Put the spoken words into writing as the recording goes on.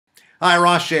Hi,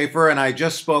 Ross Shafer, and I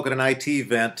just spoke at an IT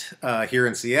event here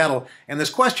in Seattle, and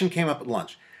this question came up at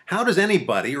lunch. How does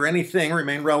anybody or anything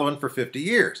remain relevant for 50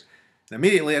 years? And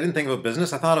immediately, I didn't think of a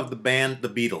business. I thought of the band The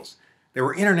Beatles. They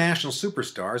were international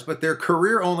superstars, but their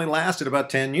career only lasted about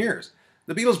 10 years.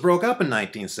 The Beatles broke up in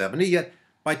 1970, yet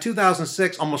by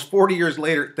 2006, almost 40 years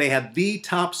later, they had the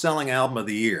top-selling album of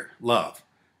the year, Love.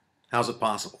 How's it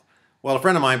possible? Well, a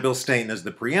friend of mine, Bill Stainton, is the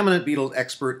preeminent Beatles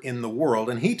expert in the world,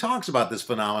 and he talks about this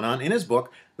phenomenon in his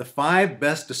book, The 5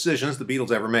 Best Decisions the Beatles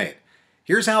Ever Made.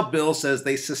 Here's how Bill says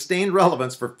they sustained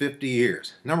relevance for 50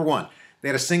 years. Number 1, they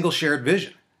had a single shared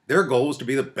vision. Their goal was to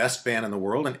be the best band in the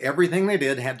world, and everything they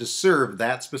did had to serve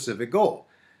that specific goal.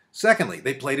 Secondly,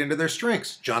 they played into their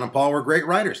strengths. John and Paul were great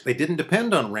writers. They didn't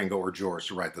depend on Ringo or George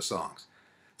to write the songs.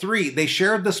 3, they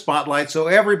shared the spotlight so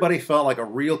everybody felt like a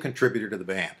real contributor to the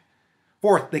band.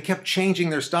 4th, they kept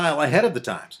changing their style ahead of the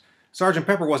times. Sgt.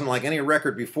 Pepper wasn't like any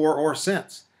record before or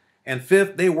since. And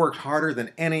 5th, they worked harder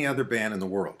than any other band in the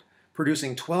world,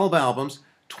 producing 12 albums,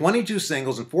 22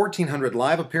 singles, and 1,400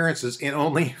 live appearances in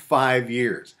only 5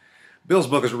 years. Bill's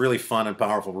book is a really fun and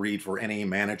powerful read for any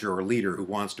manager or leader who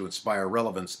wants to inspire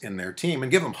relevance in their team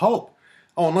and give them hope.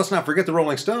 Oh, and let's not forget the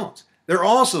Rolling Stones. They're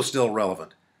also still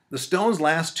relevant. The Stones'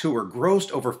 last tour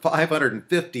grossed over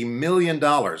 $550 million,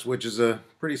 which is a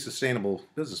pretty sustainable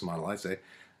business model, I'd say,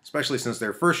 especially since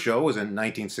their first show was in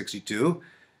 1962.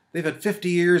 They've had 50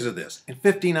 years of this, and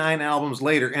 59 albums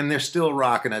later, and they're still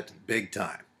rocking it big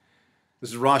time. This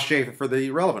is Ross Shafer for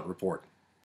the Relevant Report.